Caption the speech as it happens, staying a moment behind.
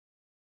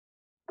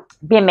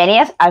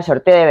Bienvenidas al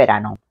sorteo de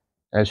verano.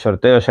 El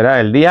sorteo será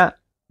el día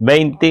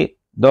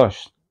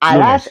 22. A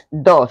lunes, las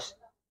 2,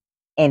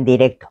 en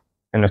directo.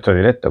 En nuestro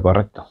directo,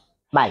 correcto.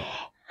 Vale.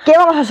 ¿Qué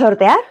vamos a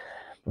sortear?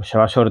 Pues se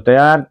va a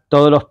sortear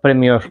todos los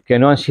premios que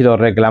no han sido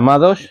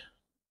reclamados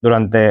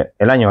durante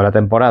el año, la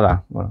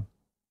temporada. Bueno,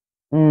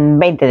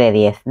 20 de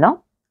 10,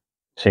 ¿no?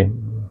 sí.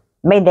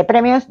 20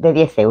 premios de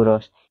 10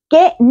 euros.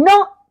 ¿Qué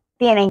no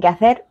tienen que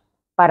hacer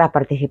para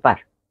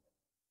participar?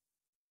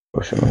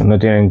 Pues no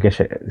tienen que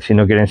si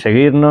no quieren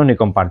seguirnos, ni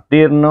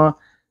compartirnos,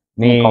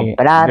 ni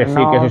comprarnos,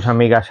 decir que sus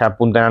amigas se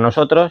apunten a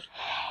nosotros.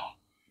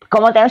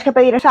 Como tenemos que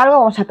pediros algo,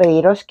 vamos a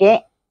pediros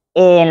que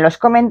en los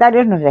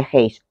comentarios nos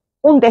dejéis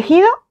un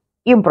tejido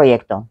y un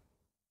proyecto.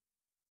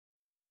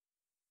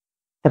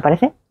 ¿Te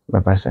parece?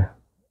 Me parece.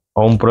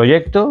 O un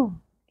proyecto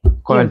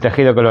con el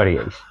tejido que lo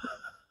haríais.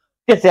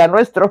 Que sea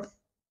nuestro.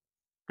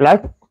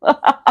 Claro.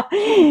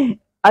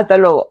 Hasta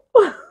luego.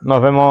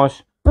 Nos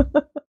vemos.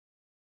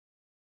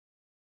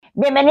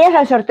 Bienvenidos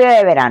al sorteo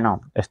de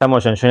verano.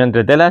 Estamos en Sueña,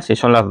 Entre, Telas y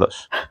son las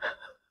 2.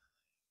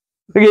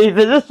 ¿Por qué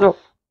dices eso?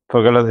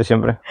 Porque es lo de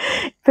siempre.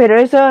 Pero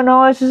eso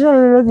no, esos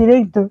son los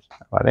directos.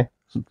 Vale.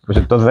 Pues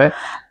entonces.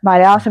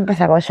 Vale, vamos a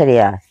empezar con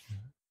seriedad.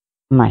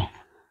 Vale.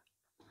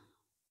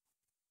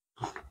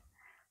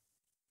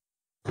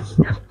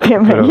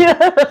 Bienvenidos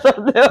al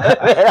sorteo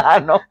de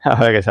verano. A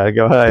ver, que sabes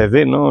qué vas a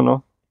decir,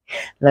 ¿no?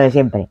 Lo de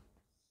siempre.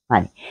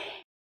 Vale.